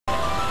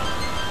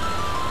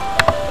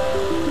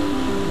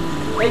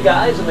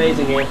Hey guys,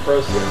 Amazing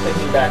Ampharos here,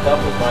 picking back up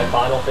with my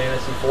Final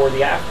Fantasy IV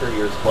The After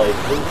Years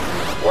playthrough,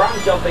 where I'm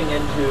jumping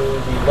into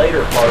the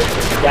later parts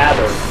of the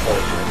gathering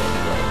portion of the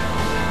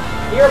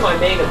game. Here my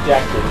main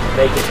objective is to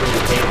make it through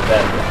the Cave of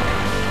Eblan,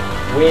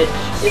 which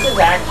isn't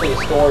actually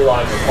a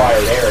storyline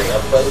required area,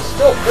 but is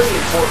still pretty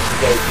important to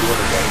go to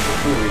anyway for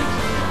two reasons.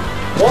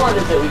 One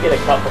is that we get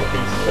a couple of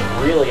pieces of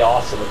really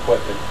awesome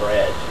equipment for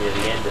Edge near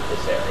the end of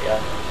this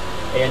area,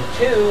 and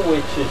two,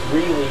 which is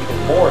really even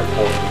more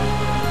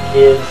important,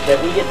 is that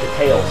we get the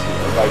tails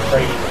here by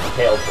trading with the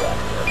tail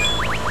collector.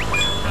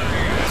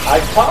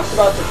 I've talked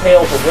about the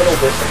tails a little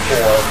bit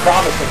before,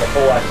 promising a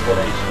full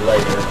explanation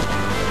later,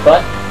 but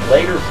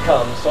later's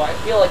come, so I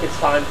feel like it's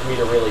time for me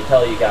to really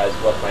tell you guys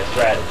what my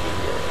strategy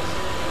here is.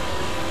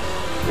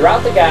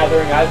 Throughout the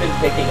gathering, I've been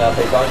picking up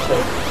a bunch of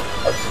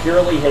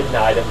obscurely hidden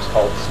items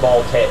called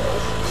small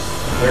tails.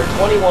 There are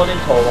 21 in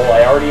total.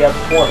 I already have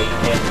 20,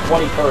 and the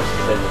 21st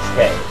is in this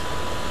cave.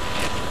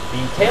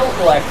 The tail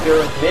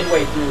collector,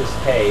 midway through this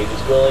cave,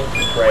 is willing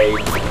to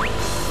trade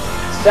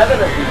 7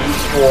 of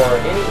these for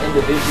any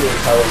individually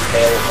colored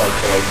tail of my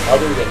choice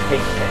other than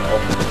pink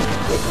tail,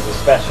 which is a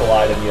special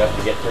item you have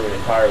to get through an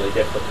entirely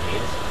different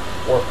means,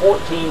 or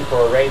 14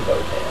 for a rainbow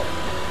tail.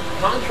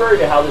 Contrary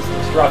to how this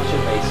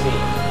construction may seem,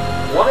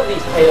 one of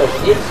these tails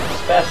is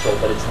special,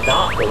 but it's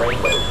not the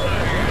rainbow tail.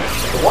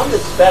 The one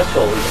that's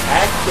special is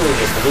actually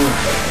the blue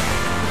tail.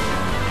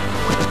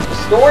 The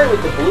story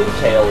with the blue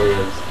tail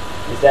is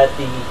that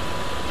the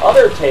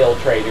other tail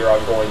trader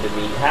I'm going to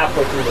meet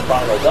halfway through the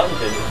final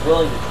dungeon is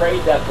willing to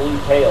trade that blue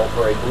tail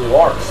for a blue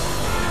armor.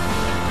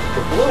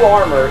 The blue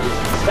armor is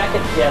the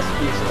second best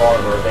piece of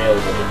armor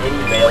available to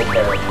any male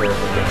character in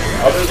the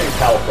game, other than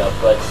Kalka,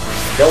 but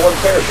no one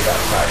cares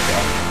about Kalka.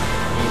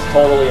 He's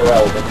totally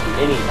irrelevant to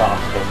any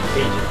possible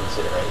strategic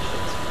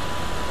considerations.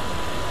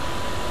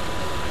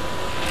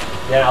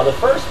 Now, the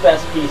first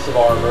best piece of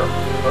armor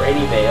for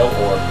any male,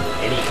 or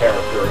any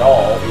character at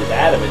all, is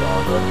adamant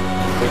armor,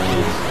 which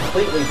is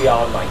completely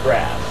beyond my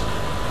grasp.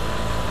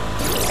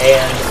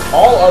 And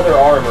all other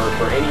armor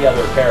for any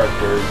other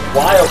character is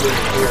wildly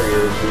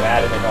inferior to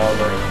adamant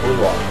armor and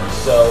blue armor.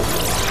 So,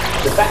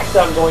 the fact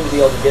that I'm going to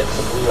be able to get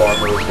some blue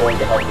armor is going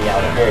to help me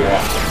out a whole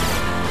lot.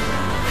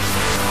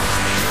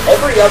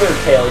 Every other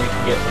tail you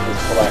can get from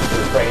this collector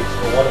trades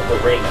for one of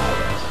the ring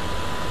items.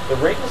 The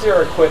rings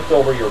are equipped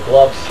over your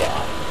glove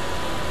slot,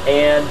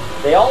 and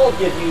they all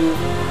give you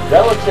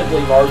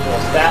relatively marginal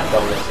stat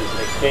bonuses in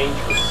exchange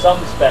for some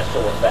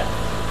special effects.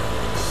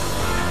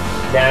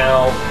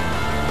 Now,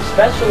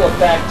 special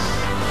effects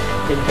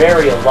can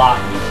vary a lot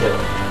in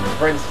utility.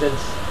 For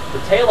instance, the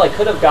tail I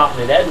could have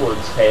gotten in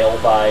Edward's tail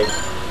by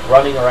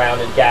running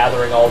around and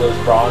gathering all those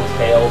bronze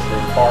tails and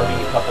then farming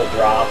a couple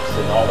drops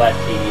and all that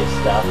tedious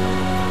stuff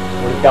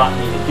would have gotten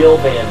me the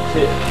Gilvan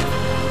 2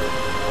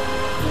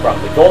 from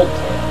the gold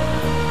tail.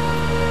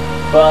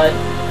 But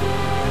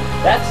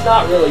that's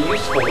not really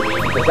useful to me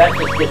because that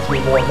just gets me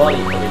more money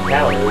from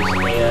encounters,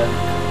 and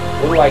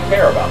what do I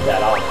care about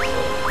that, honestly?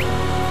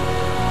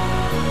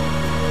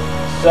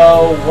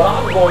 So what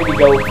I'm going to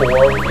go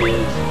for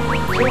is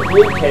 2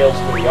 blue tails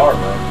for the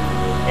armor,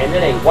 and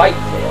then a white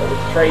tail,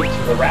 which trades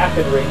for the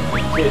Rapid Ring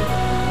V2.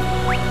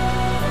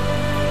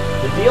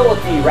 The deal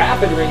with the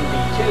Rapid Ring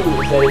V2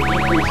 is that it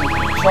decreases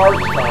the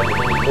charge time of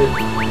any move.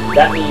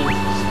 That means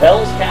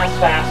spells cast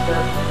faster,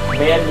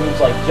 command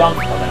moves like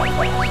jump come out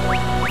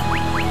faster.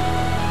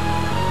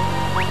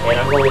 And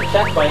I'm going to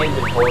check my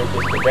inventory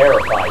just to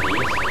verify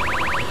these,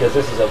 because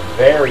this is a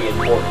very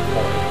important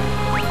point,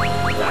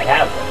 and I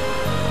have them.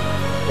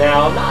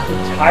 Now, I'm not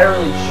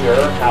entirely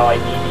sure how I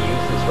need to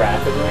use this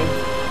Rapid Ring.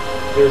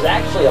 There's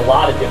actually a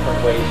lot of different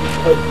ways you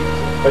could use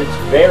it, but it's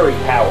very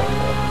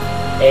powerful.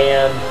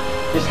 And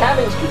just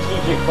having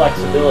strategic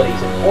flexibility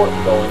is important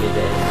going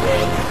into any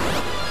game,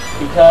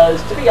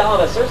 because, to be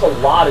honest, there's a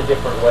lot of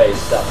different ways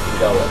stuff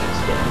can go in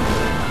this game.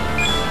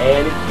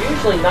 And it's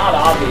usually not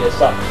obvious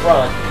up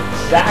front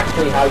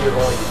exactly how you're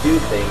going to do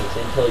things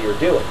until you're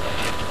doing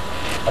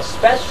it.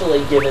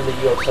 Especially given that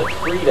you have such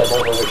freedom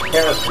over which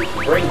characters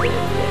you bring to the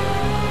game.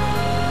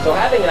 So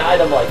having an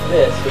item like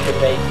this that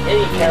can make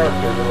any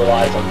character who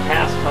relies on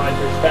cast times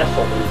or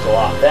special moves a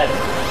lot better,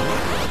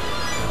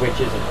 which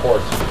is of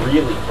course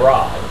really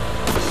broad,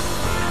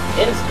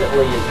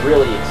 instantly is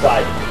really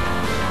exciting.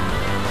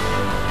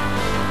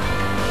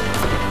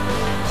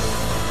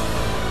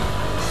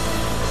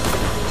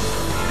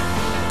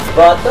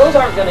 But those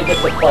aren't going to get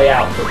to play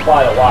out for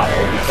quite a while,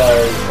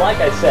 because,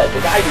 like I said, the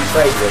guy you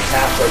trade with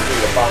halfway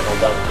through the final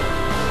dungeon.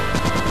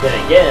 Then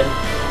again,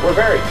 we're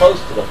very close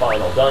to the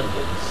final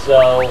dungeon,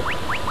 so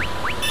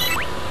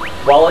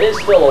while it is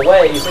still a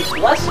ways, it's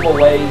less of a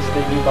ways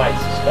than you might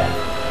suspect.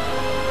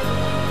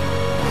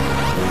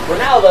 For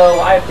now,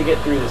 though, I have to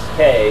get through this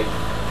cave,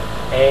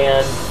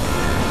 and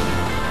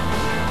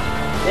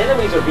the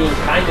enemies are being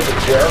kind of a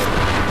jerk,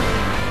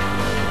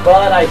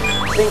 but I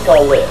think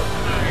I'll live.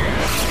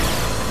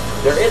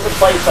 There is a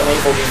place I'm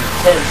able to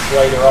use tents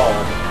later on,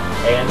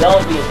 and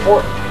that'll be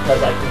important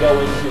because I can go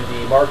into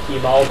the Marquis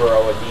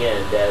Malboro at the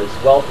end as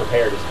well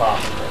prepared as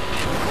possible.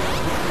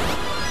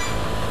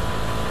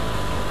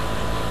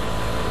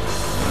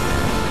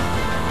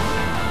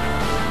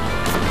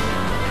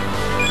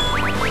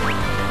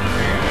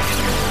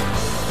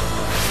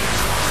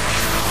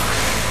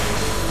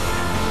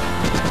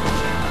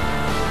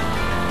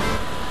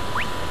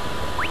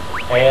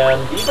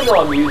 And even though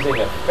I'm using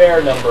a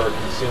fair number of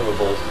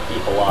consumables to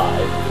keep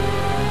alive,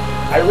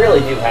 I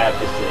really do have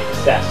just an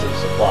excessive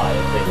supply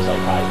of things like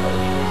high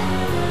potions.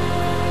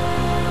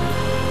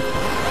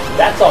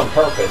 That's on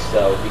purpose,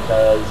 though,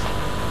 because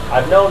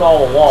I've known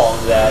all along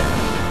that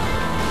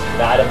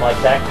an item like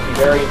that can be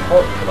very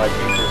important to my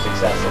future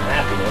success and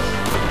happiness,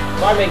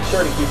 so I make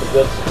sure to keep a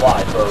good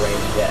supply for a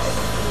rainy day.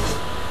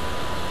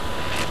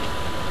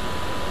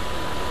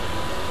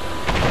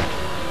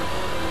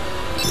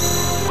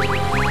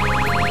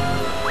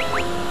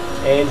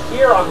 And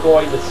here I'm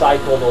going to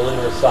cycle the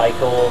lunar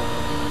cycle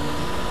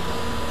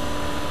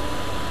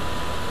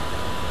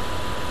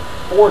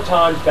 4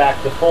 times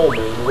back to full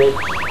moon, which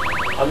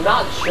I'm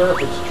not sure if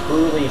it's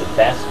truly the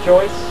best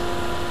choice.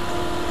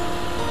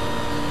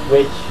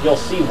 Which you'll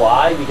see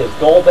why, because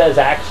Golbez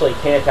actually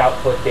can't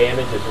output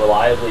damage as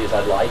reliably as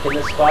I'd like in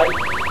this fight.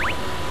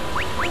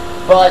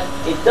 But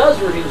it does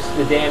reduce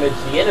the damage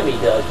the enemy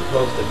does with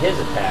most of his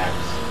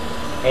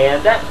attacks,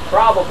 and that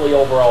probably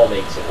overall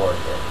makes it worth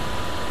it.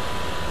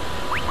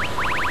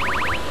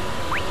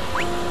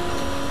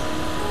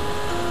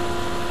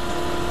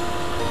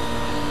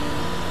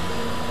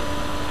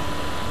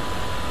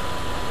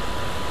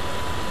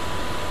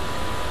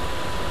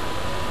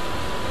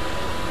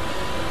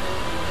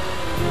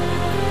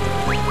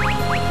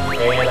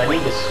 And I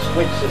need to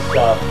switch this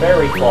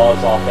Fairy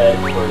Claws off edge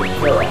for the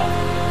Shura.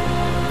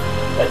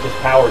 That just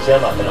powers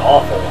him up an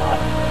awful lot.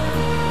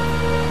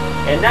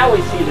 And now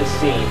we see this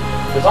scene,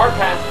 because our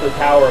path to the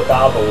Tower of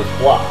Babel is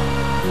blocked.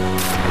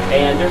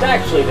 And there's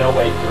actually no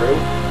way through.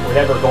 We're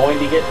never going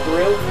to get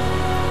through.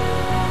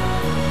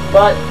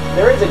 But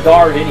there is a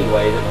guard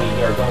anyway that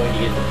we are going to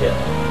get to kill.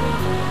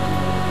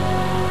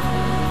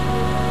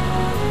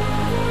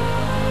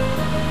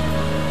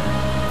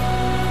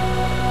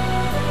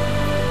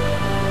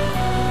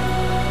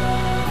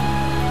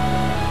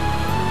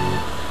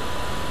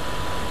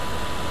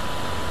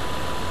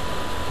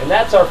 And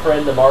that's our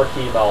friend the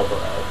Marquis Malboro.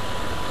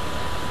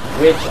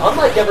 Which,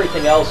 unlike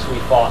everything else we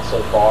fought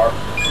so far,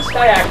 this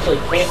guy actually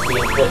can't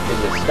be inflicted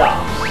with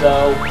stops,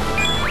 so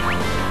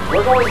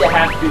we're going to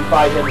have to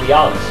fight him the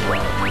honest way.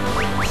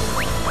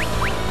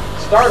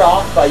 Start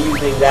off by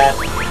using that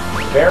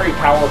very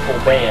powerful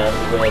band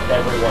with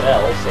everyone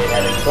else, and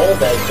having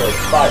Golbez go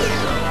Spider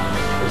Zone.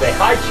 There's a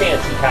high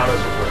chance he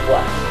counters with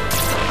Reflect.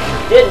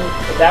 He didn't,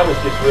 but that was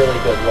just really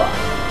good luck.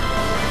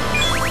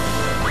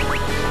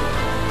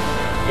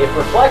 If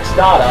Reflect's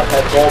not up,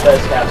 have Golbez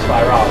have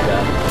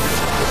Spiralga.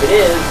 If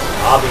it is,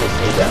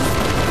 obviously no.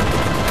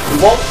 He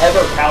won't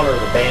ever counter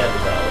the band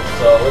though,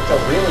 so it's a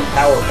really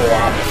powerful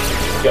option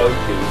to go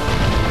to,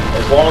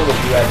 as long as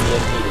you have the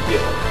MP to do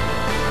it.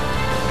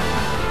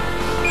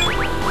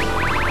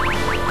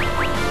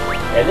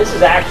 And this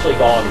has actually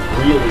gone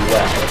really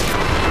well.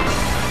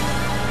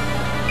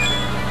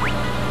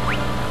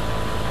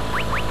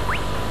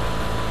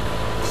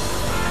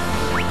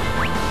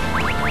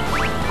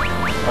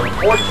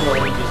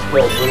 Unfortunately, he just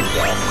killed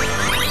Luca.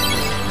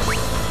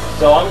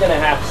 So I'm going to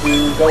have to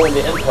go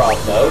into improv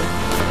mode.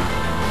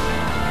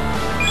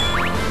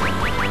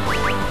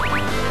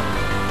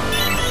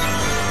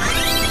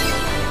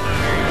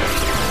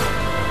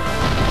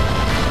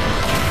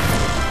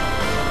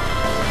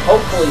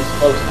 Hopefully he's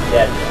close to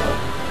dead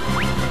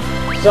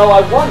now. So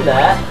I won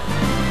that,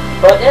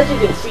 but as you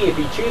can see, if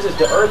he chooses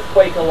to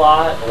Earthquake a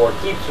lot, or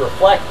keeps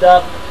Reflect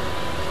up,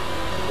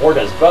 or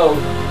does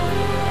both,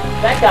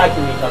 that guy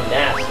can become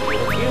nasty.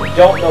 If you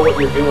don't know what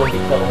you're doing to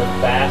kill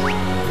him fast,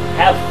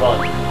 have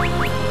fun.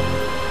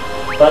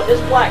 But this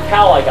Black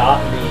Cow I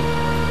got, the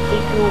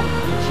Kiku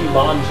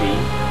Ichimonji,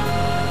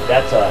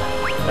 that's a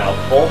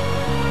mouthful,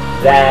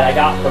 that I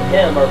got from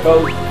him are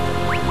both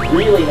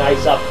really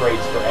nice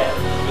upgrades for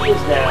Edge. He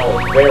is now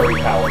a very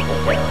powerful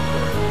character.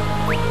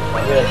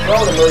 I'm going to throw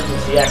an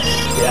emergency exit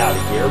to get out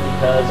of here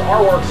because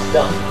our work's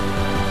done.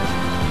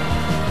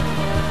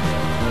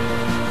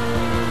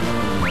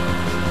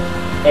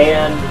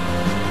 And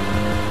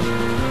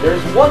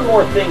there's one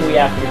more thing we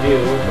have to do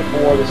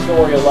before the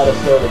story will let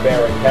us go to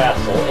Baron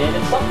Castle, and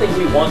it's something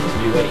we want to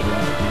do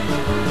anyway.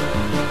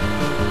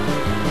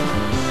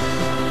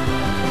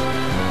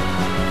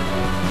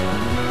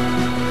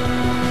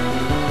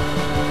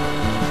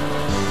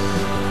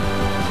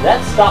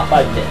 That's Stop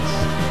by Mist,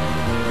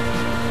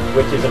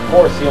 which is of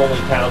course the only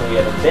town we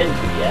haven't been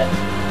to yet.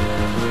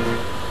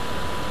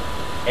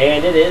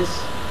 And it is,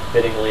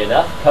 fittingly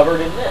enough, covered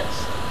in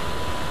mist.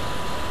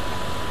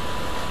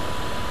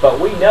 But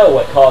we know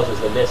what causes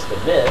the mist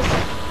of mist.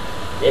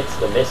 It's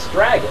the Mist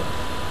Dragon.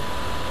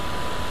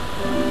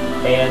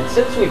 And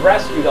since we've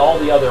rescued all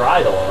the other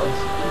Eidolons,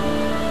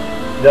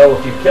 though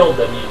if you killed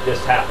them,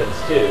 this happens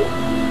too,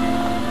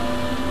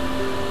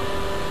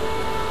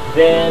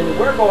 then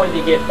we're going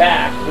to get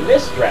back the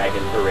Mist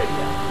Dragon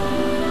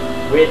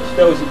Viridia, which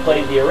those who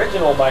played the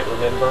original might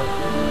remember.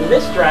 The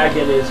Mist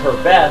Dragon is her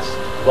best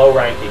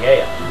low-ranking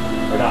Aeon.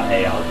 Or not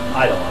Aeon,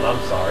 Eidolon,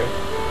 I'm sorry.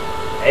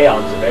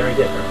 Aeon's a very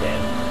different man.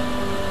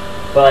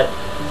 But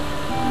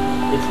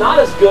it's not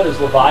as good as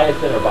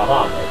Leviathan or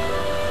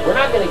Bahamut. We're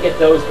not going to get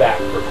those back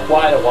for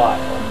quite a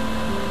while.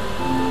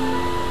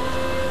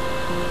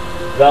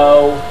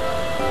 Though,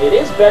 it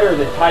is better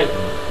than Titan,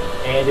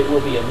 and it will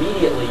be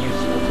immediately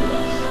useful to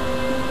us.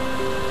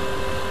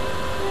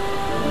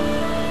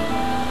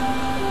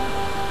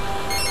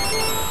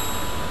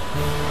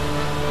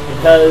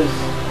 Because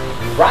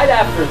right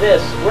after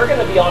this, we're going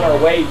to be on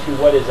our way to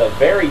what is a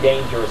very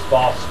dangerous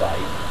boss fight.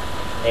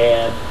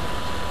 And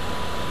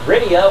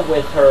Rydia,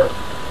 with her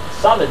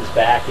summons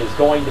back, is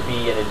going to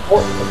be an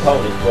important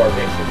component to our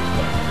victory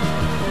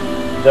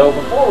plan. Though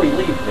before we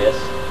leave this,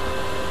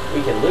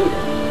 we can loot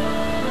it.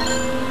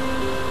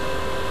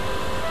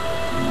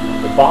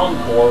 The bomb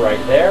core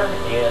right there,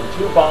 and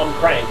 2 bomb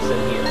cranks in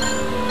here.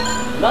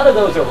 None of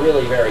those are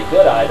really very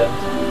good items,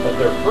 but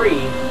they're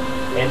free,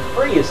 and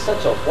free is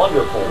such a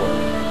wonderful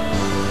word.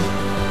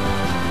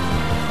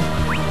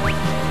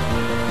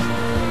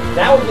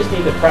 Now we just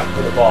need to prep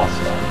for the boss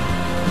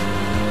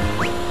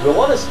fight. We'll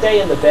want to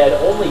stay in the bed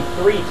only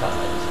 3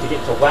 times to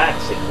get to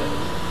waxing with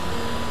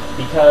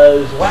it,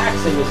 because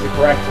waxing is the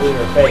correct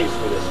lunar phase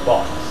for this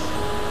boss.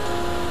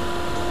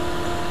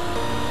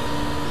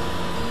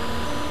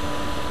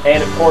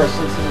 And of course,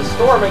 since it is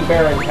storming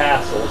barren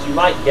castles, you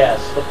might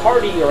guess, the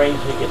party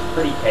arrangement gets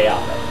pretty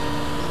chaotic.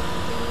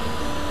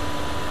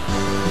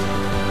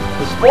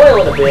 To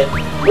spoil it a bit,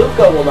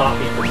 Luca will not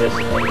be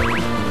participating,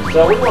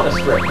 so we want to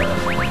strip her.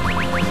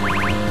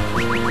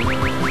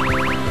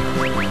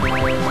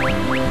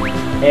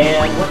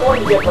 And we're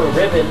going to give her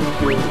ribbon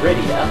to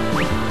Rydia,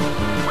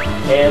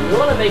 and we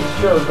want to make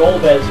sure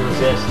Golbez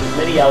resists as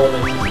many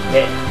elements as he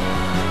can.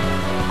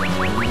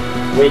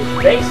 Which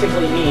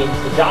basically means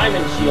the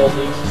diamond shield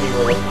needs to be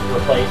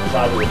replaced with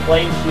either the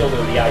flame shield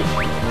or the ice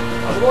shield.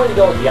 I'm going to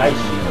go with the ice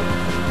shield,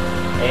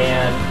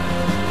 and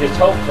just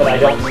hope that I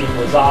don't see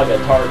Blizzaga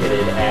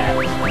targeted at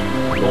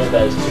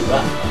Golbez too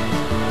much.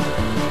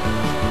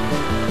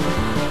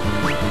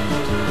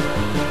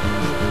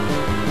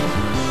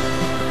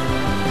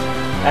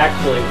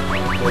 Actually,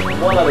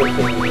 there's one other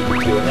thing we need to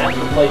do, and that's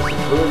replace the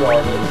Rune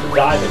Armlet with the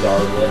Diamond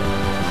Armlet,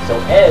 so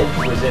Edge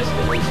resists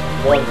at least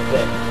one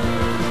thing.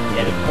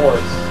 And of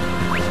course,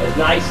 as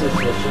nice as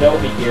the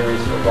Shinobi gear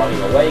is for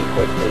running away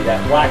quickly, that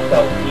Black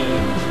Belt key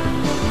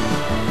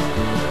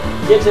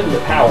gives him the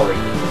power he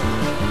needs.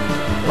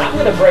 And I'm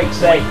going to break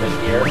segment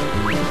here,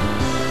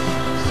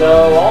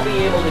 so I'll be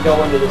able to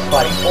go into this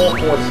fight full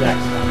force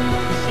next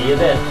time. See you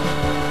then.